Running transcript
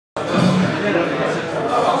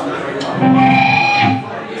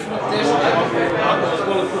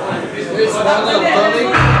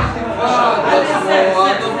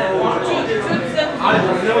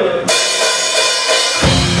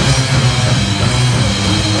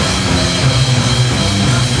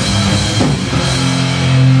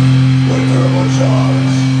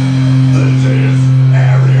This is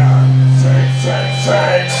area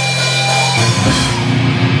 666.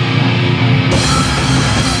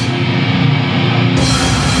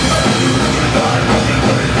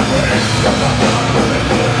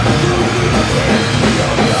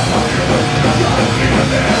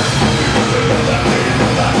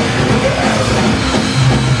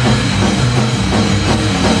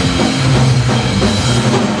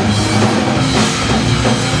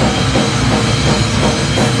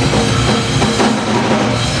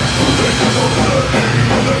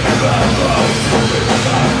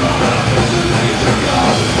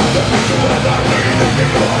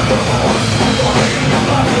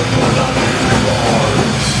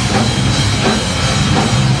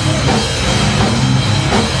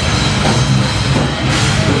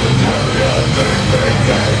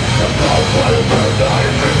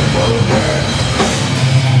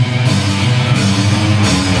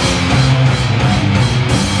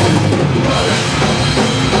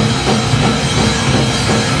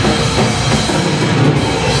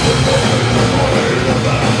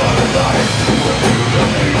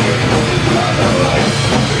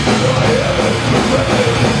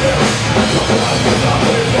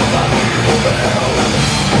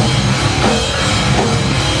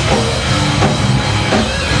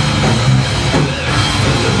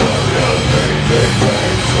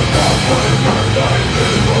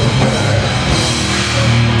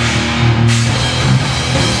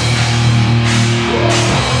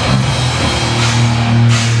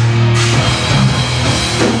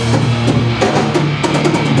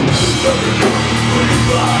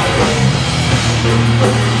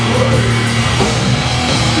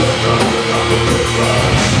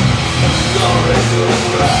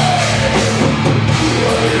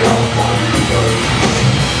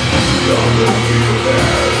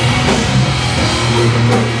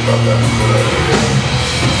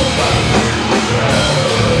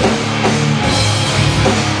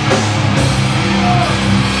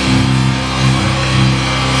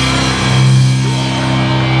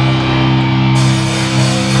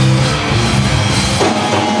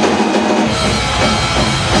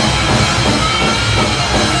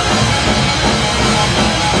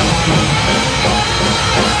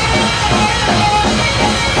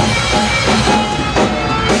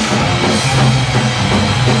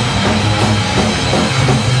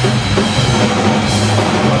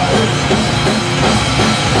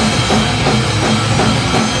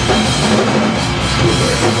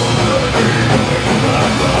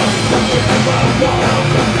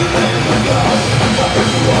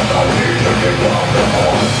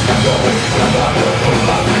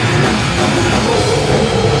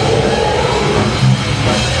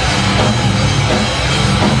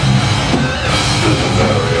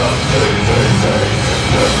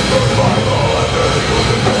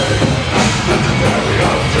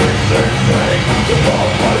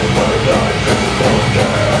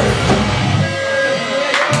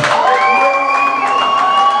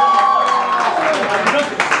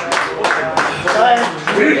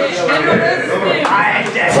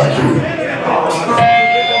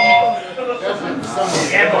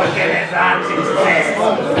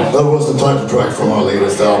 That was the title track from our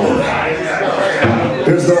latest album.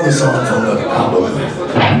 Here's another song from that album.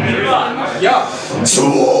 Yeah.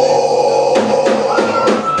 Swore.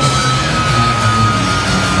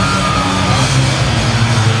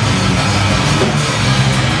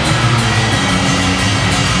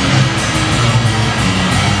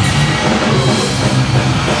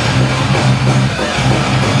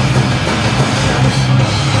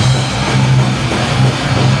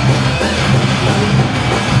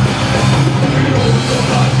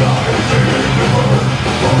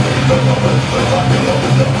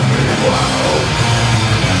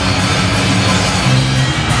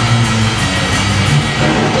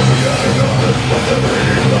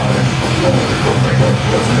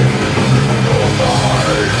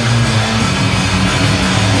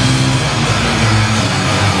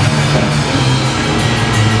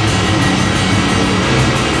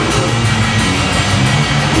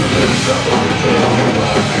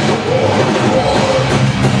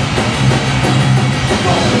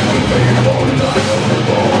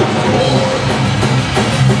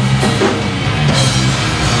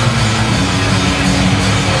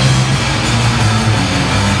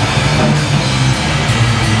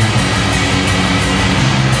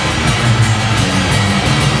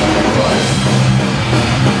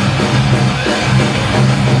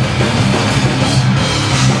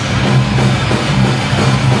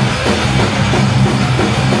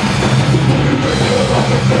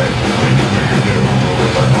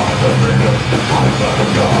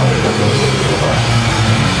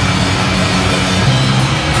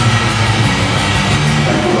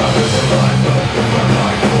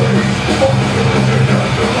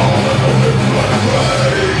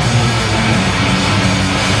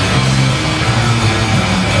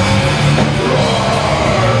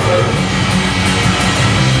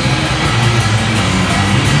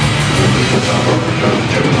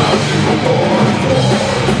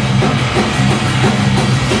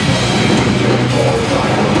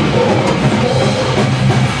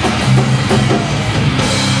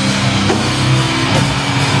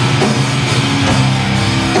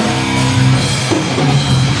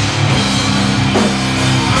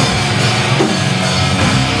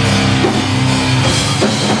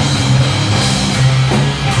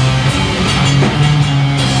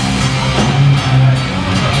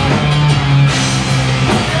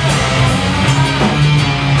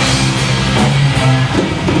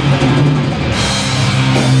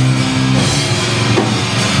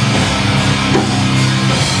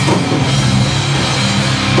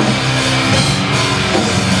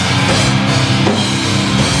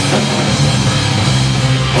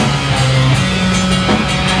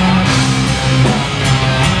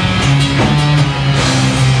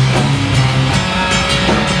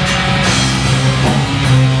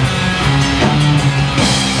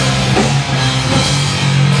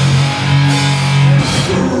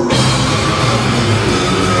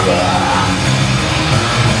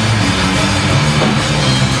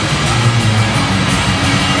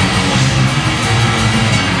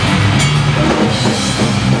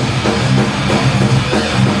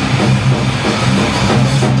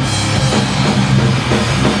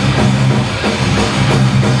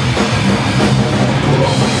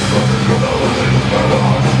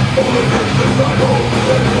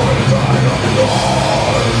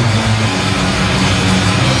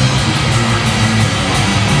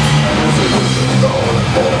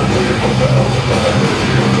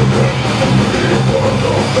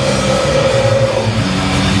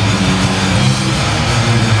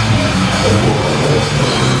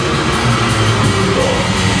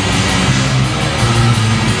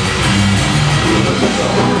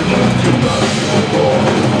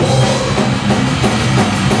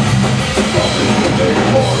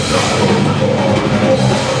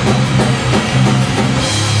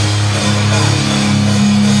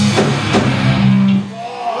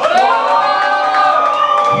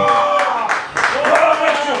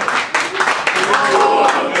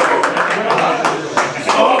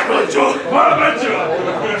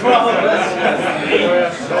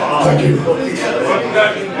 Thank you.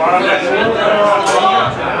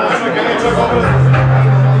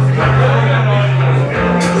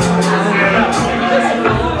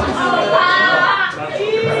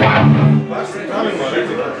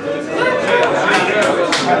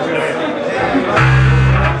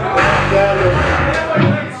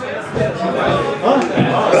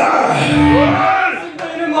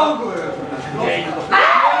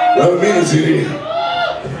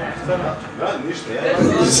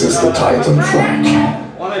 This is the title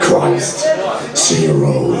track. Christ,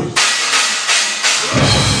 Zero.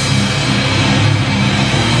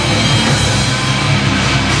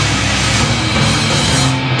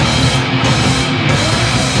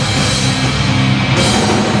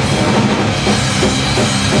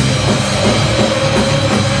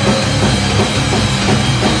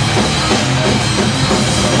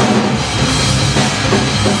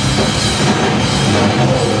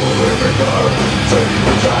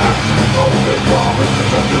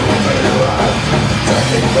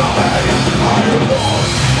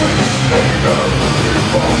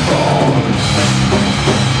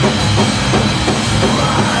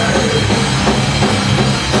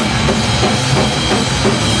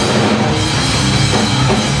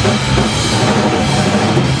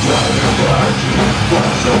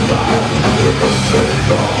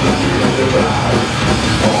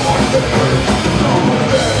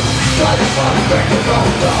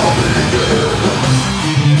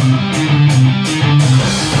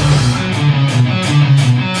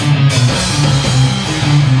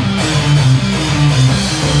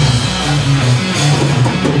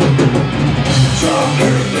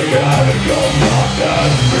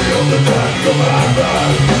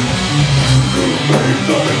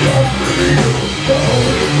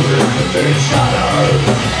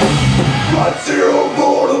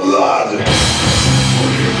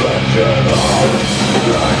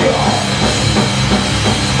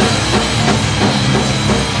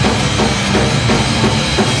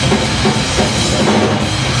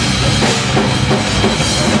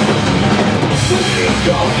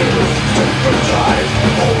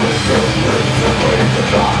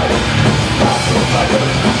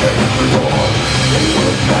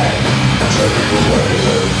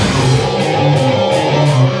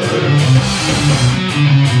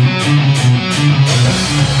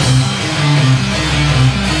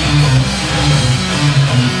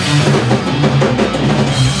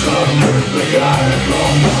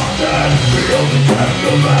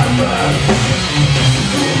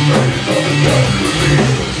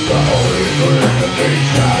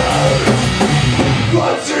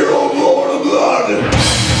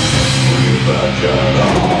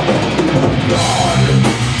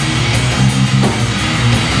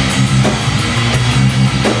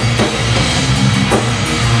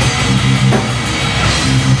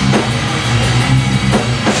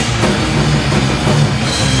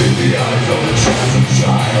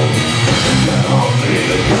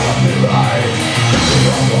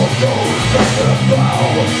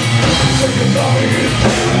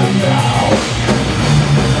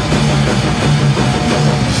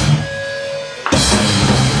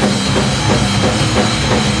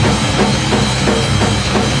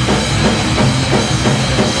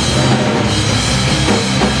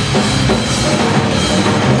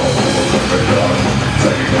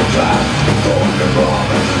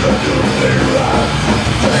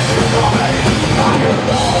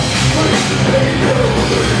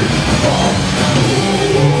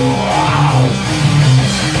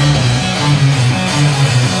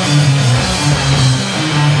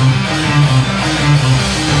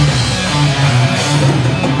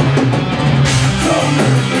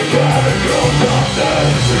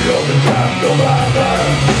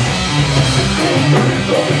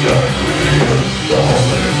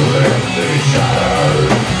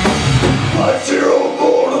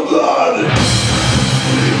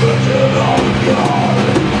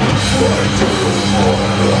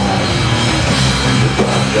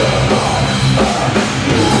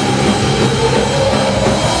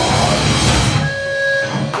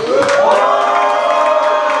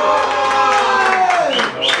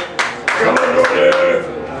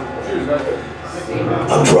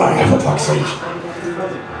 I'm trying, for fuck's sake.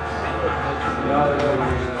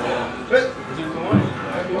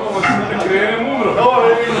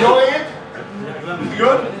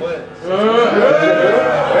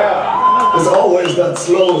 There's always that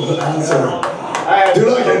slow answer. Do you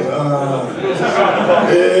like it?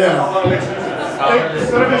 Yeah.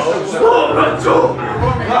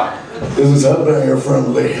 This is headbanger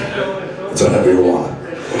friendly. It's a heavy one.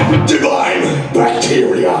 Divine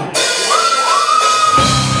bacteria.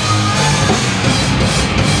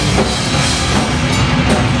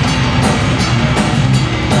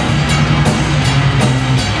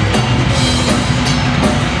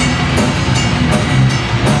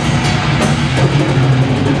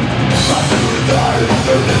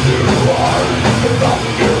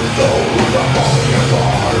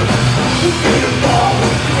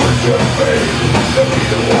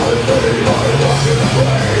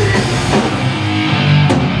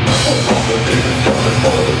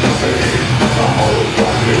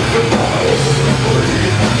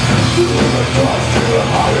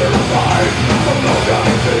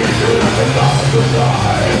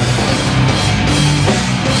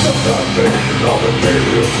 Transportation of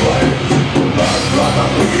imperial slaves. Blood, blood, the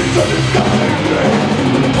leaves of disgusting things.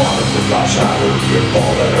 Promises are shattered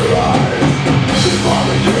before their eyes. The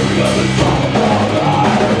commentary of the song of our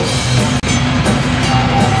lives.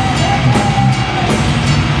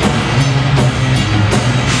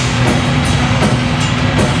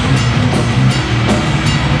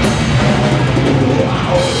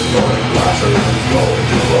 Going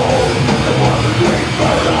to roll, the one who dreams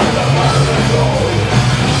by the night of my soul.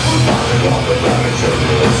 Reminded of the damage of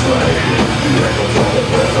the slave. The echoes of the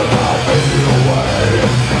prison are fading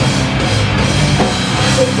away.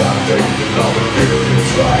 The foundation of imperial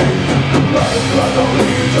slave. Blood and blood on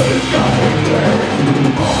leaves of disgusting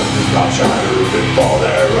things. Promises are shattered before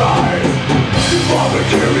their eyes. The raw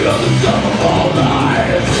material of the sum of all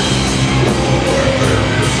lives.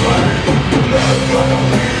 Imperial slave. Blood and blood on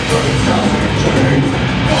leaves of disgusting things.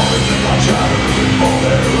 Promises are shattered before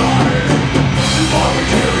their eyes. The raw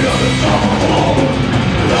material of the sum of all lives.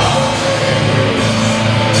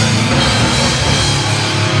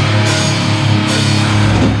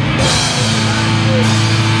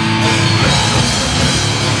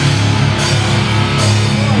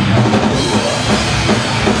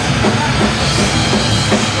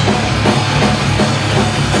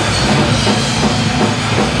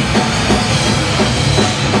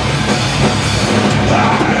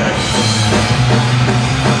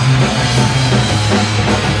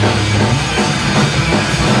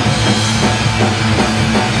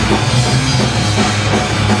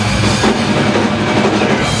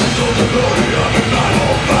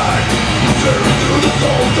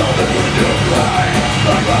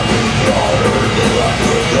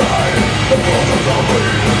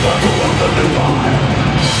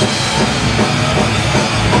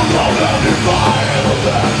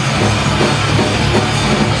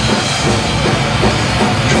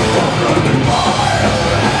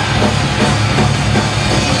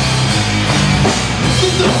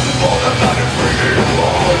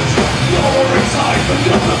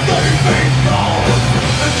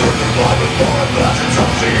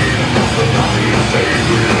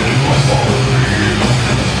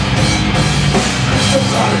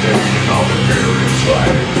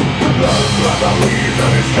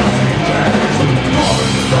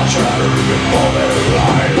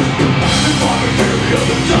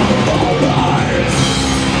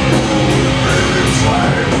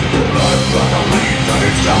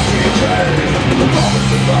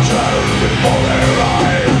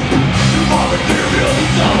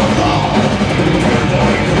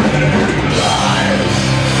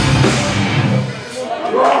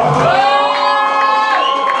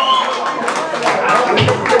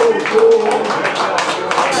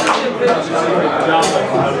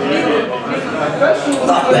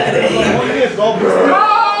 Not bad, eh?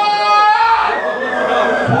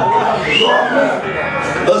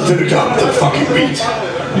 Let's do the top of the fucking beat.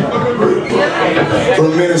 From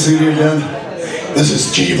Minnesota again, this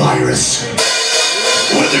is G-Virus.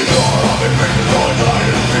 With the car, I've been making all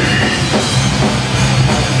dynasty.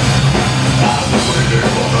 I'm the winner,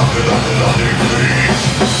 but I'm the degree.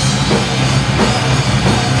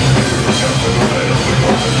 Here comes the middle,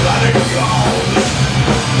 because it's letting go.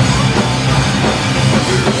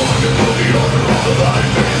 We're walking to the order of the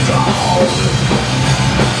life is out.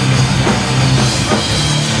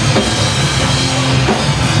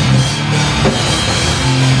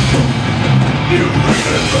 You bring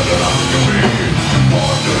it to the love to me.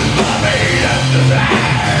 Born to the made and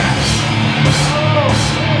desire.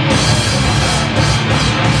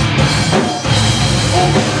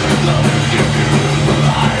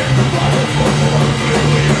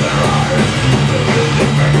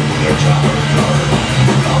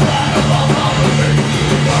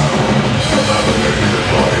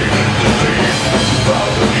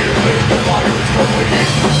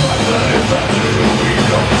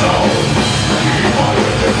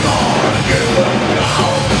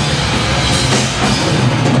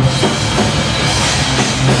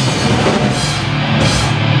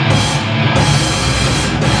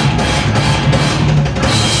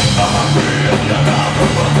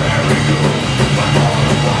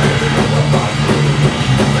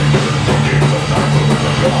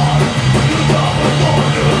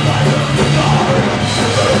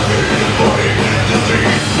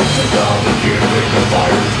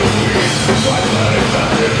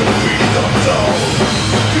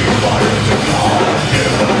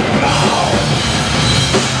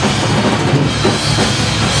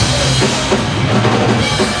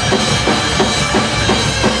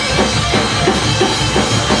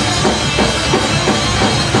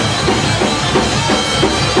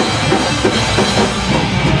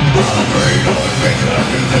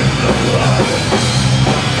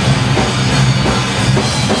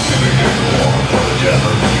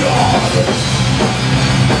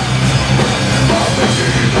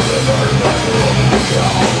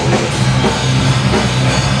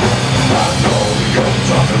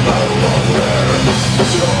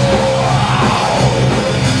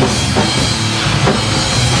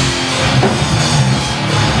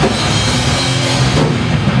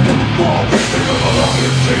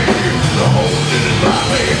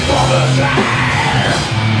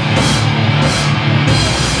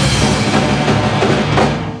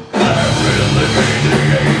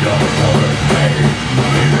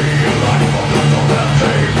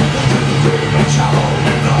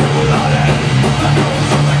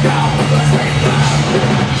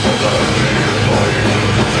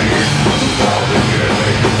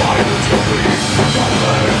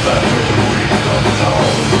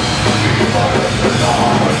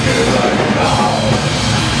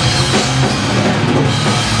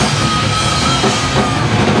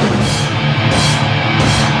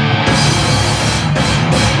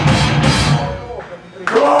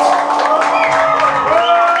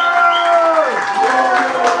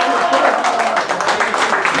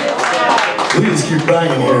 Please keep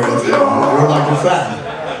banging here if you're like a fan.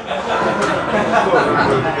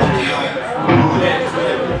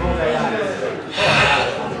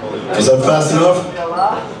 Is that fast enough?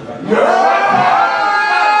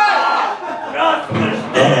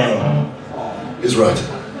 He's right.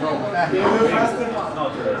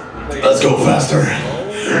 Let's go faster.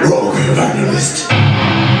 Rogue evangelist.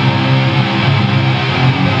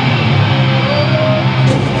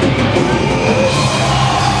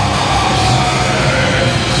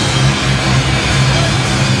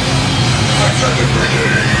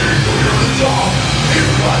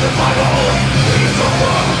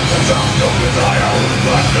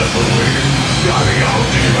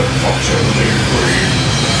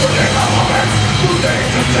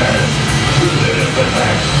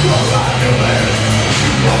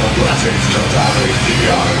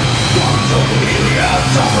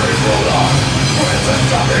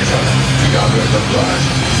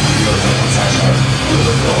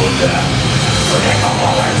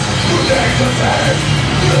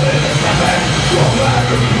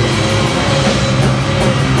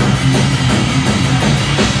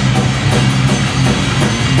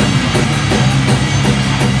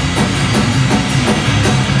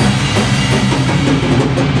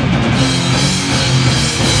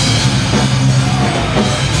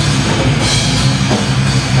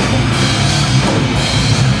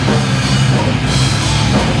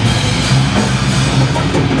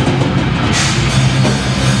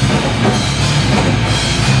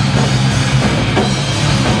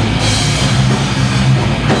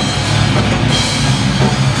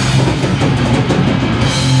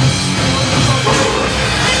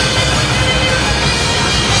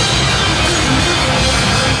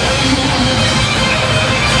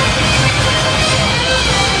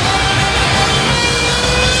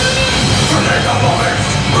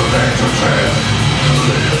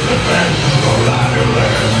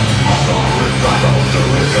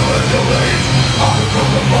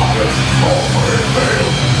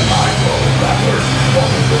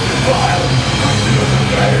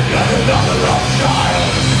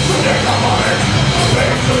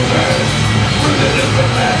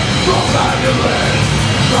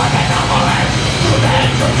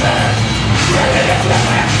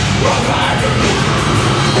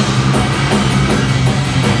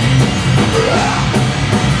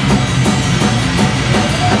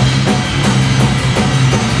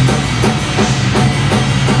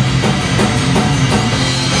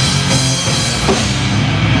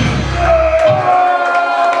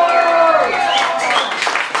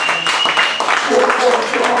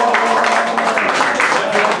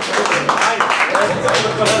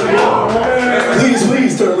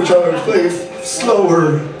 Please, Turbocharged, play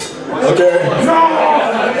slower. Okay?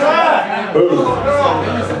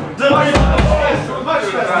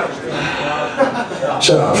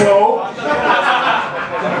 Shut up.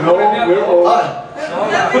 No, we're all right.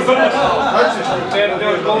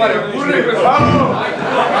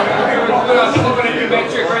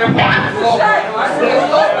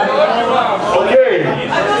 Okay.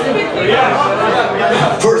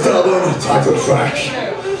 First album, title track.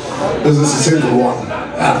 This is a simple one.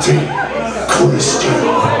 Anti-Christian.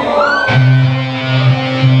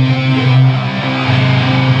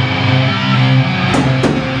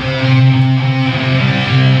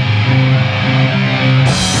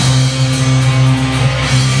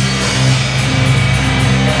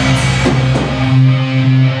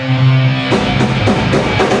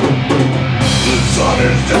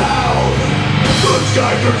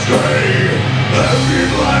 Sky turns gray, heavy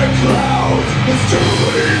black cloud. It's too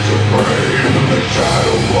late to pray. The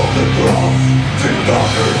shadow of the cross seems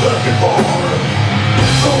darker than before.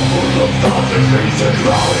 So full of thoughts and dreams and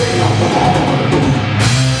clouding of the heart.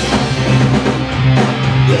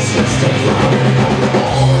 This is the clouding of the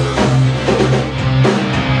heart.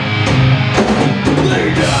 They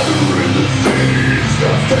gather in the cities,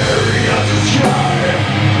 not staring at the sky.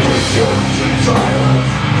 Christians in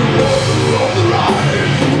silence.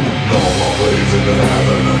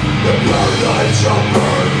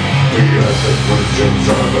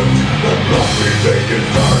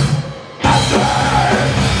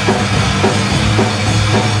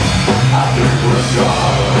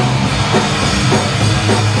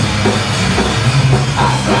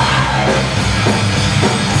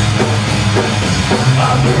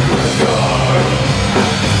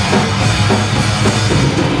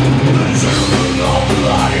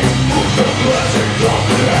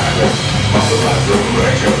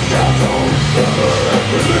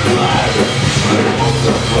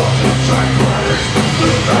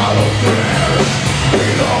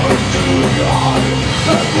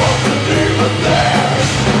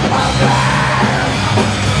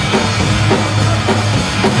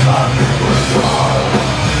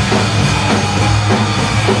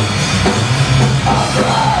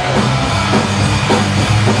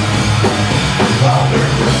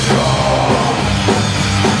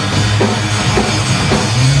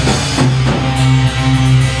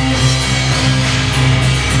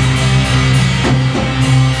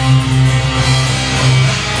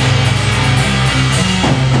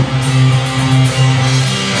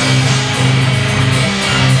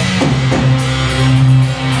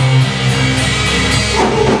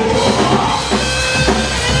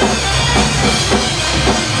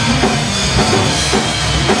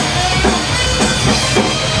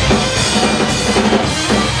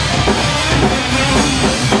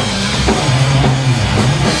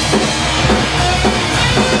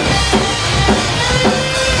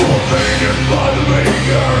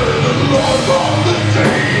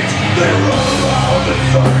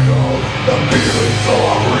 feeling so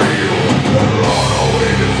unreal. And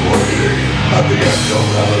runaway is waiting at the end of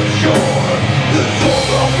heaven's shore. The souls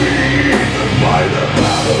will be eaten by the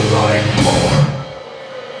battle like more.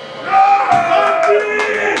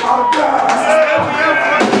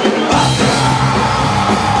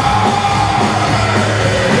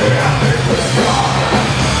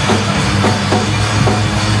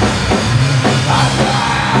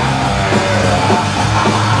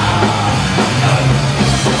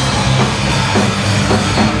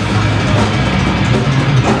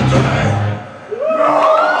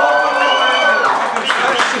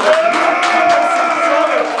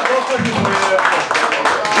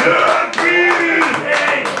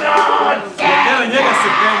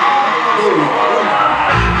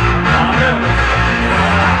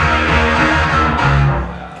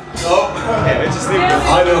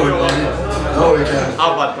 I know it, buddy. No, we can't.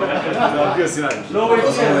 Bio si najviše.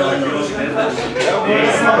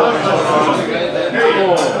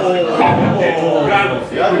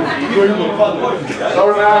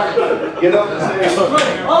 Sorry, man. Get up and say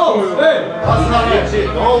oh, hey.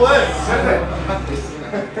 Oh, hey.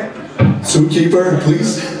 Zookeeper,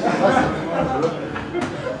 please.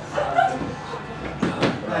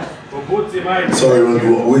 Sorry,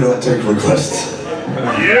 we don't take requests.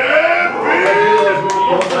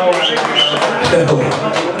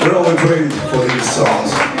 We're only waiting for these songs.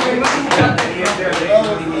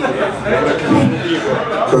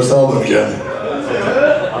 First album again.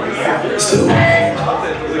 Still.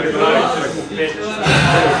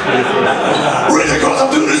 Read across up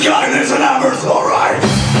to the sky, there's an amber's alright.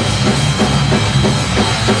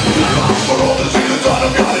 For all the seasons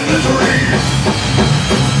I've got in misery.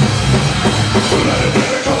 Let it be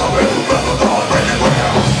because I'm able to grab the thought, break it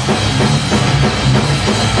well.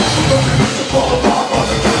 Fall apart, but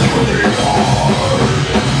the truth will be hard.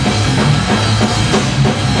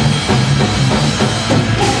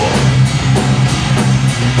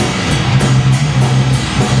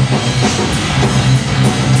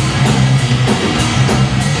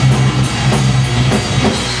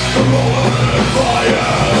 Rolling in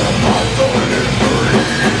fire, my soul is free.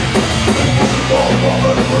 All from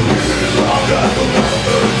it for me, long as the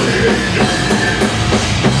weather breathes.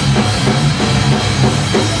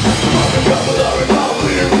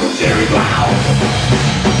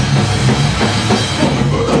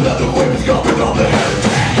 Another wave's coming on the head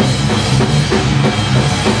attack.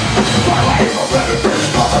 My life of benefits,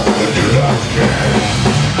 not I'm gonna do that again.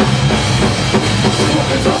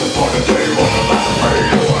 It's not important to you, but the last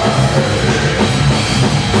fade away.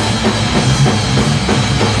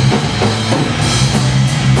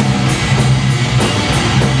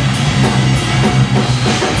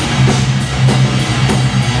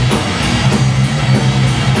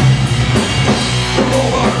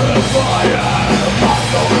 Rolling in fire.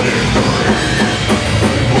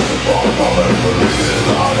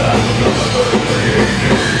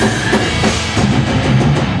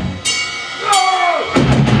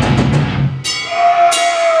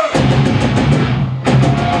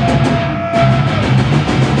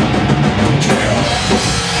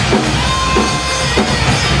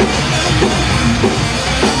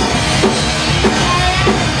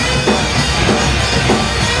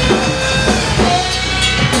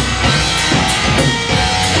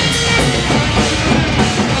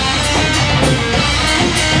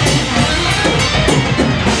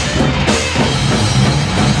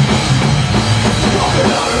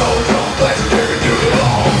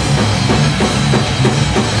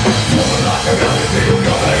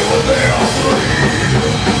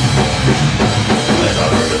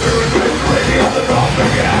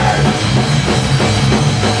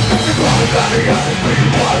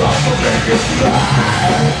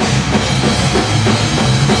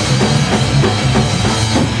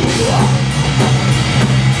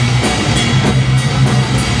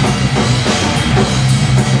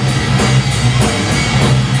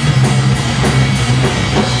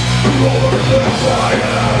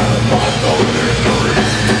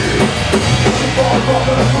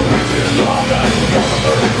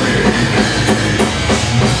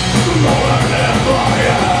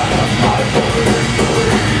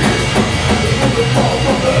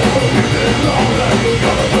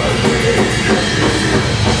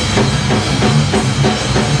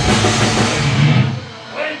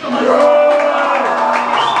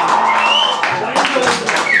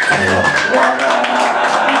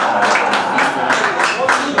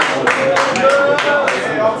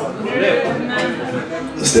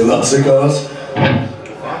 Still not cigars?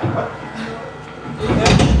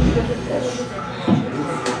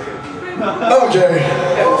 Okay.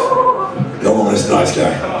 No one is a nice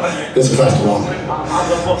guy. This is the last one.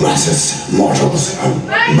 Masses, mortals, and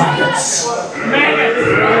maggots.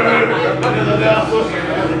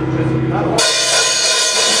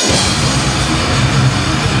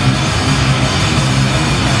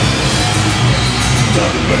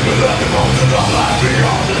 Doesn't make me let the emotions of life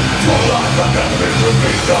beyond. Small life that has been to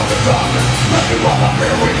me of the tongue. Making what I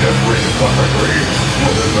feel we just read it for free.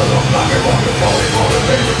 With a little black and white and falling for the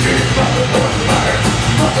favorite team. Massive force of iron,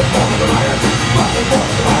 massive force of iron, massive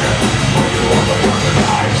force of iron. When you want the world to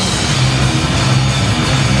die.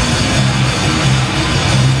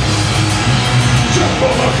 Just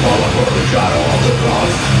from the color for the shadow of the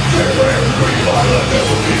cross. Tear for every green line that there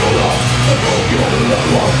will be no loss. The gold you only love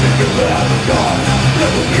was thinking that I was gone.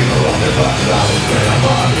 There will be no loss if I was made of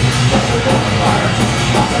mud. Massive force of iron,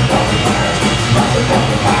 massive force of iron, massive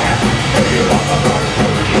force of iron. If you want the burn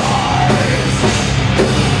for the lies.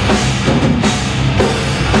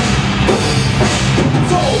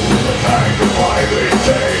 So the tank of why they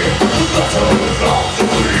say that's how it's not to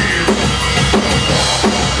believe.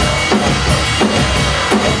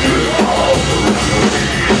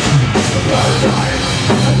 Paradise,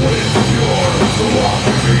 and when it's pure, the walk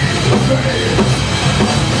of peace will fade.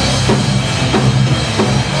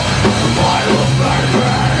 My love back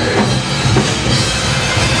pain.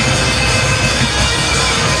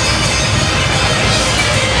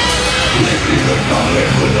 Leaving the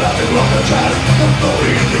conflict with nothing but a chance. I'm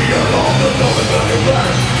floating in the air on the nothing but a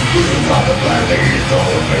flash. We can try to plan the east, all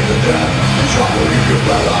the face of death. And shot will leave you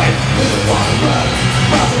flat light in the bottom left.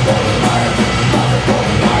 Massive for the iron, massive for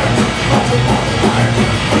the iron. Massive for the iron,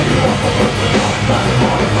 when you want the world to die. Massive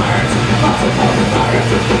for the iron, massive for the iron,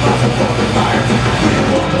 massive for the iron. When you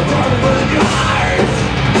want the world to die.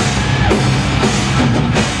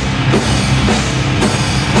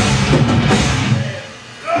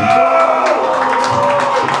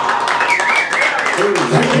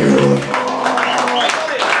 Thank you.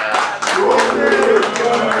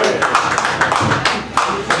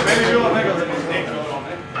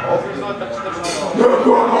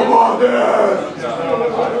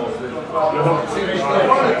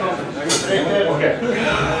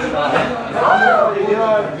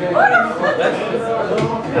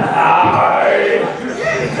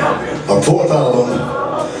 Our fourth album,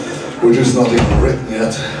 which is not even written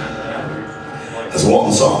yet, has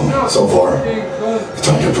one song so far.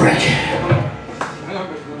 Titled Break.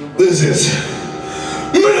 This is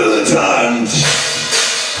Militant.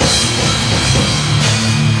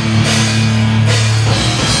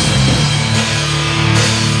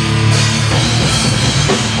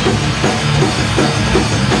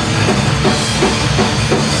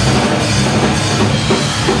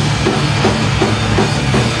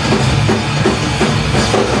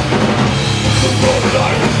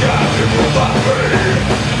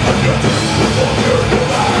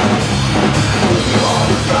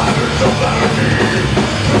 Standards of vanity,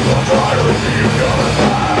 and what I receive.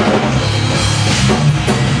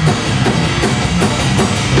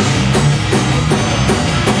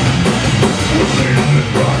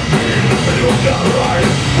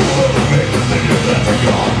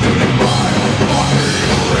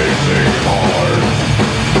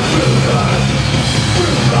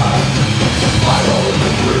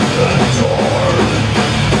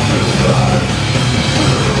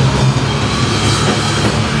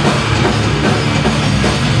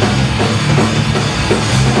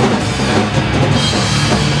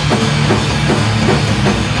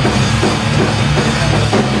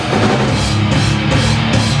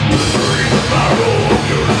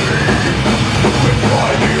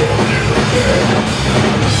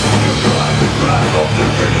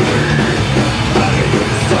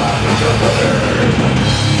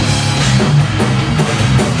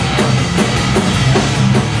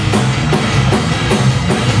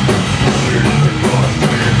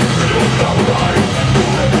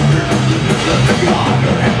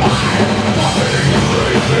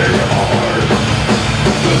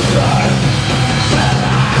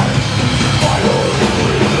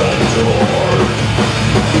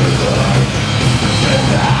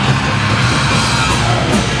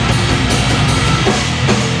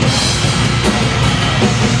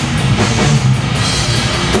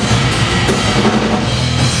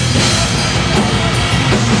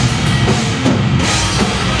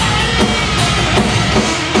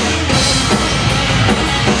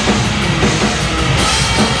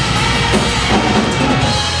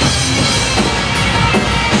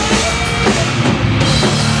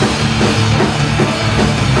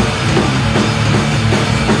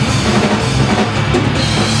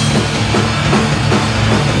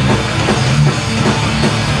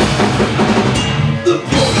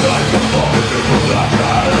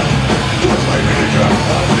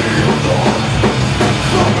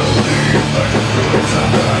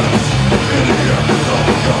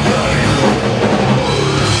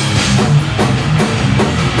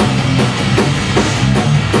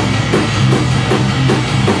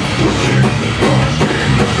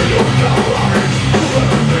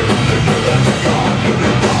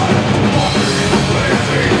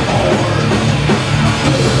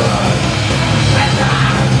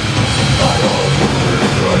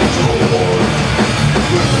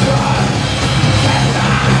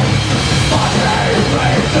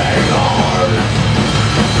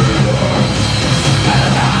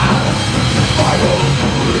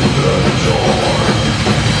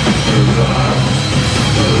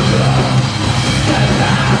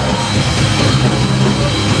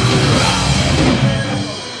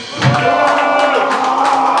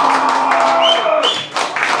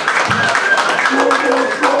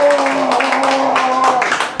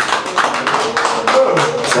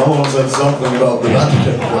 Someone said something about the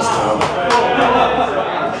Vatican this time.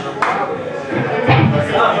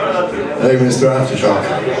 Hey, Mr. Aftershock.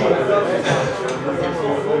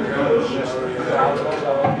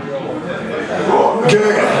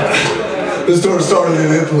 Okay, this tour started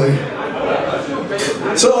in Italy.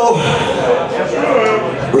 So,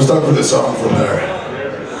 we're stuck with a song from there.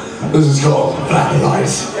 This is called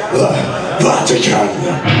Vandalize the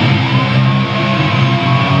Vatican.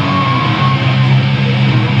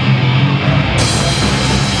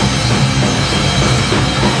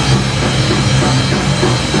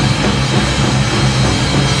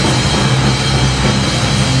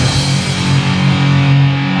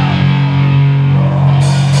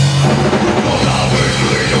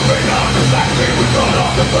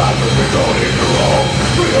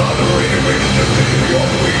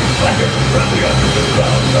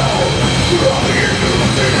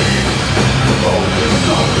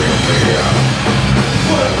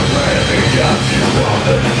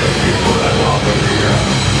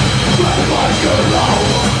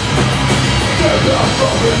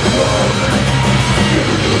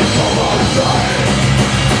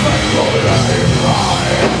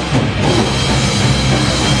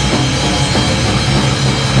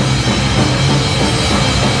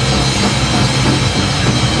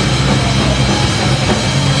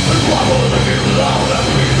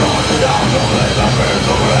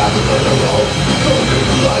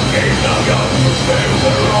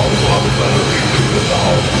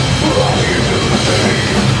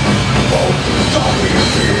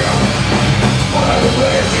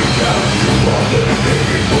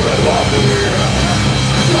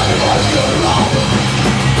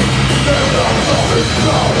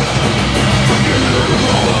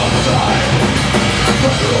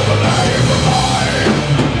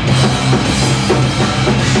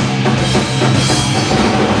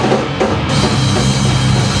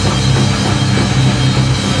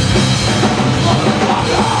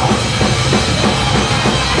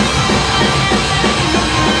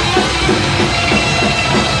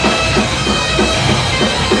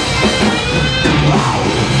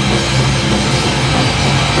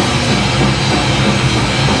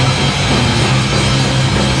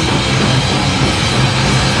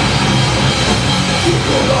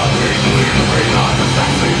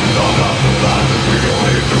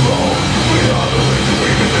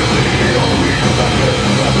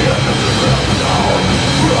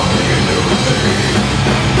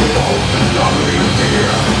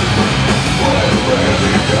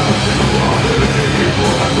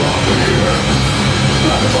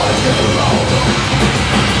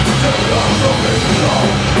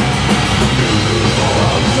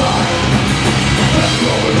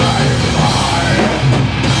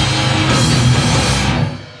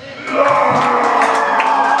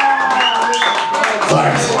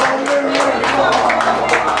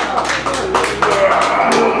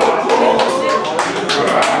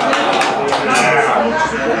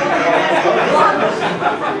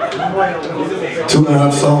 Two and a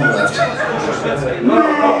half songs left.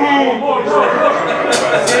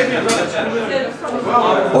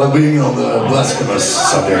 Well, being on the blasphemous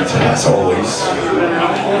subject, as always.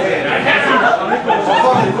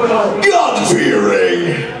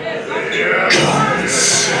 God-fearing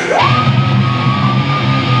cunts.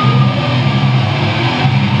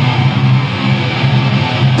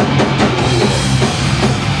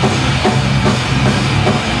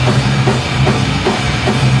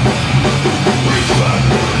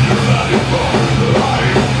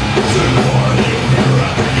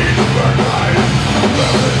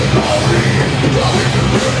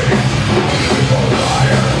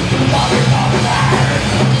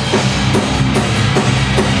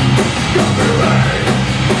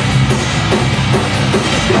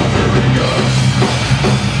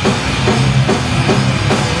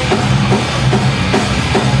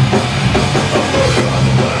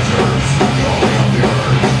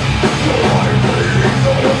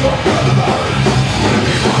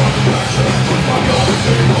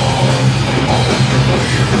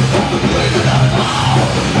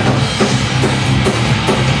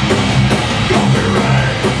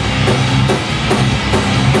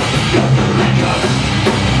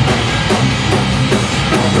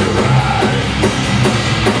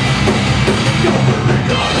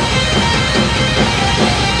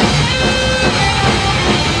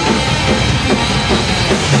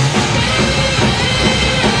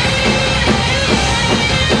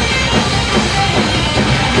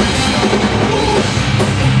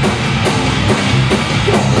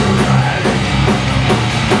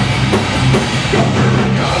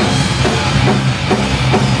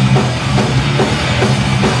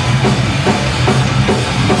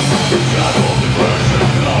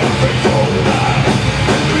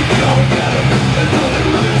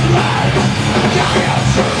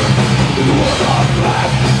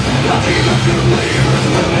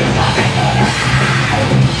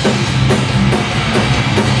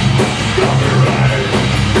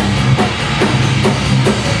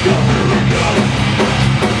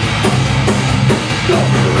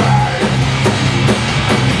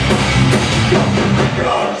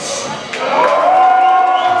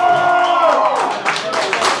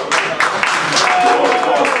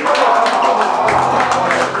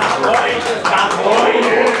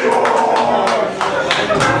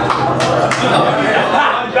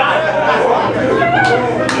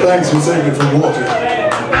 for water.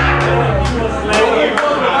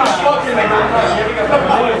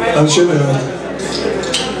 I'm shivering.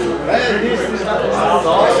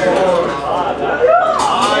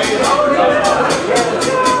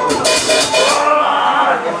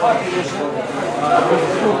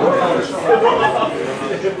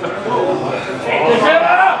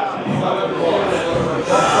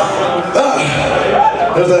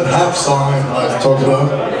 There's that half song I talked about.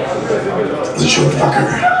 The short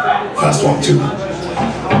fucker. Fast one too.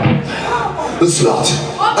 The slut.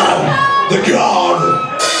 And the god.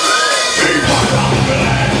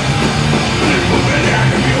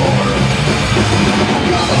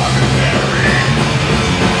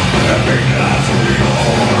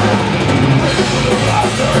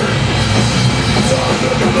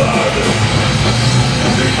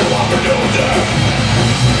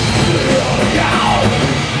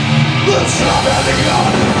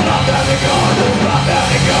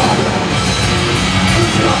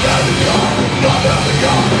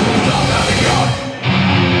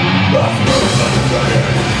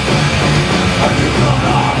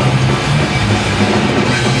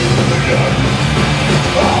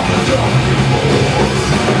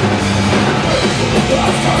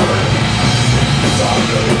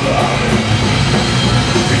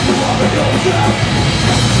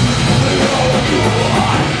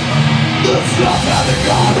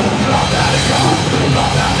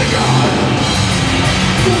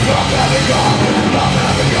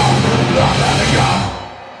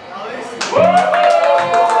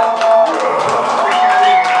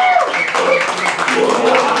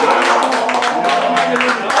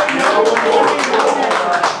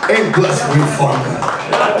 Ain't blessed with fun.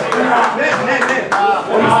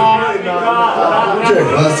 Okay,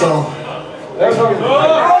 last song.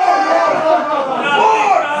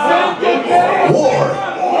 War!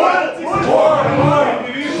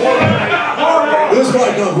 This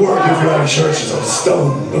might not work if your church is of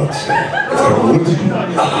stone, but if there would.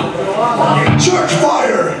 Church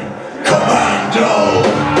fire!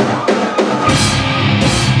 Commando!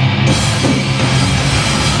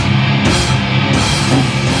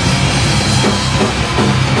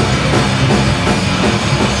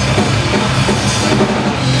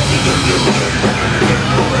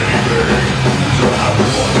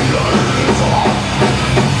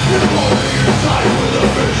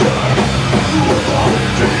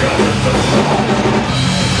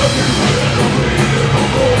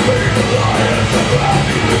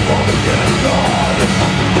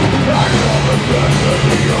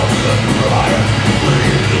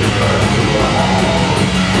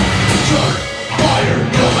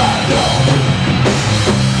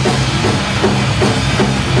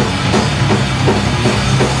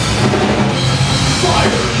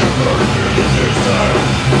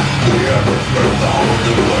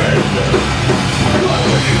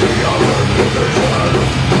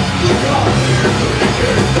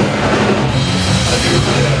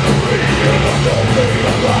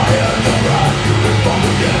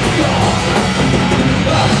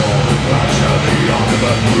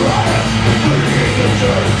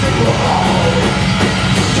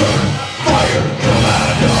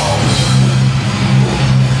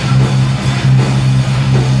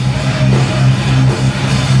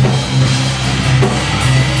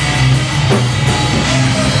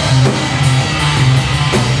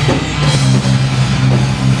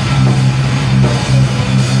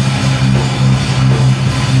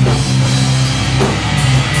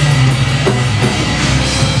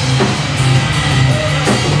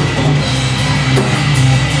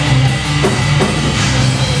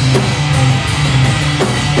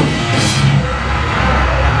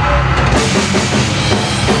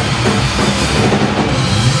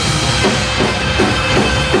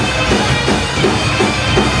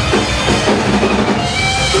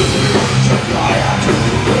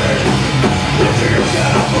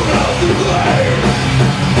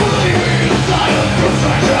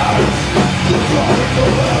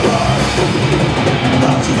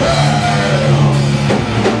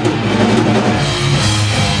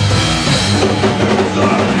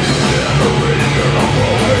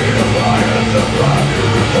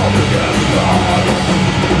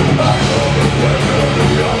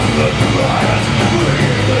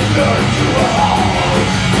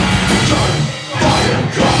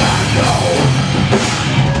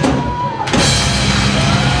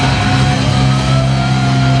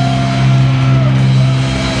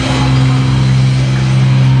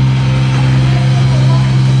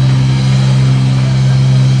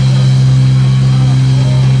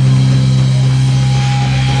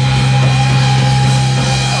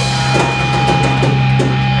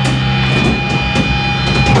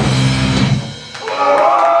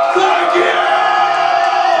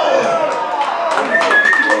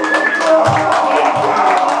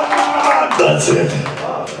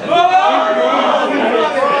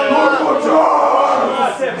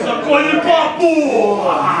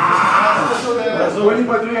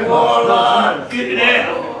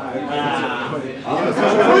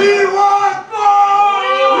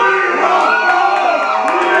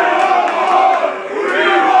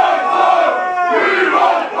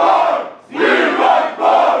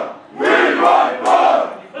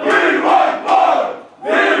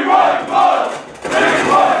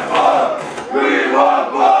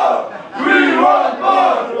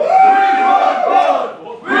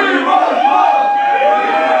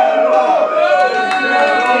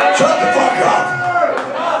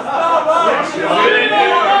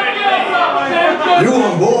 You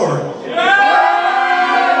on board?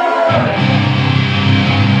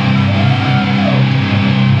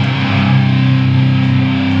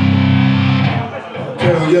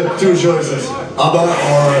 Okay, we get two choices: ABBA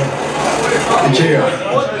or IKEA.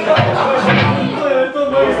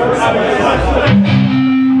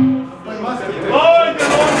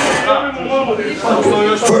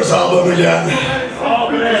 First album again.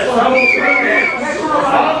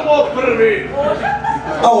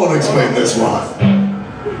 I want to explain this one.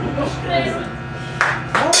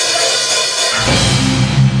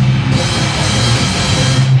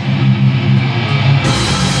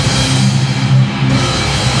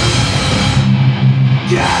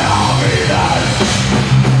 Get on me then.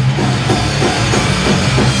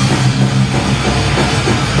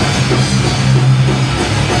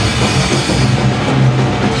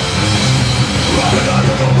 Running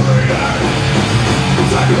under the breathing.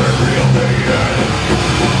 Second real needed.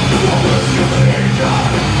 Almost humiliation.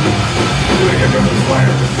 We can do the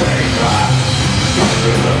fire to save that.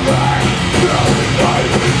 Under the back. Now we die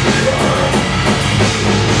with fear.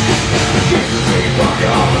 Jesus be fuck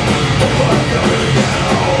up. What's coming again?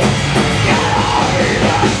 Get on me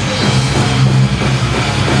then.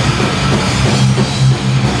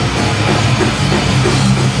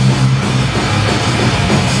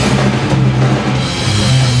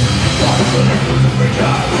 I'm running through the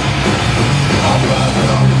vision. I'm running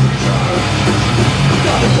on the vision.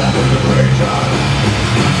 Got a death in the region.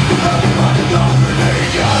 I'm on the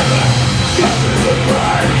domination. Get to the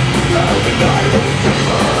brain. Now the night of the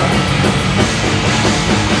fever.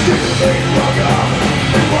 Jesus ain't welcome.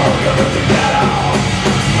 Welcome to get out.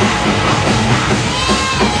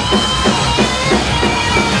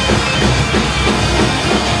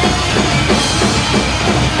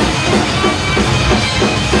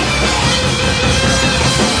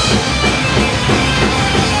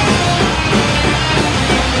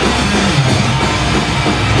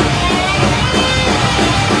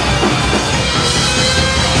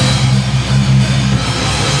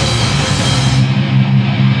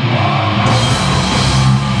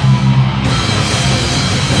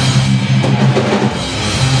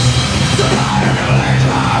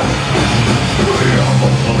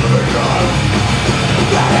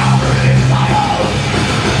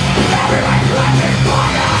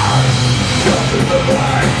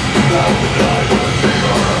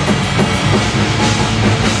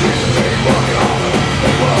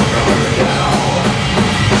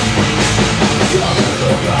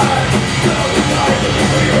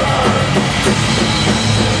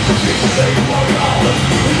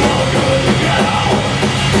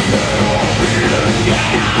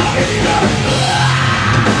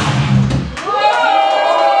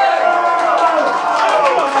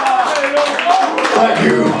 Thank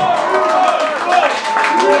you.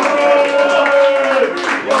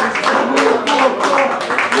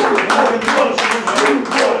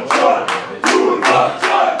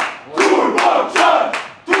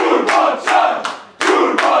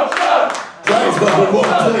 Thanks, but we won't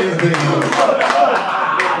play anything.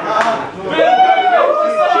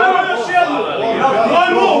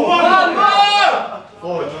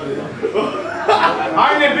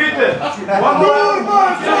 I'm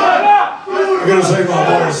gonna save my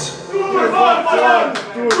voice.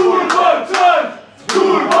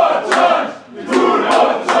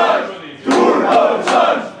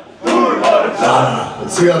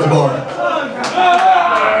 See you at the bar.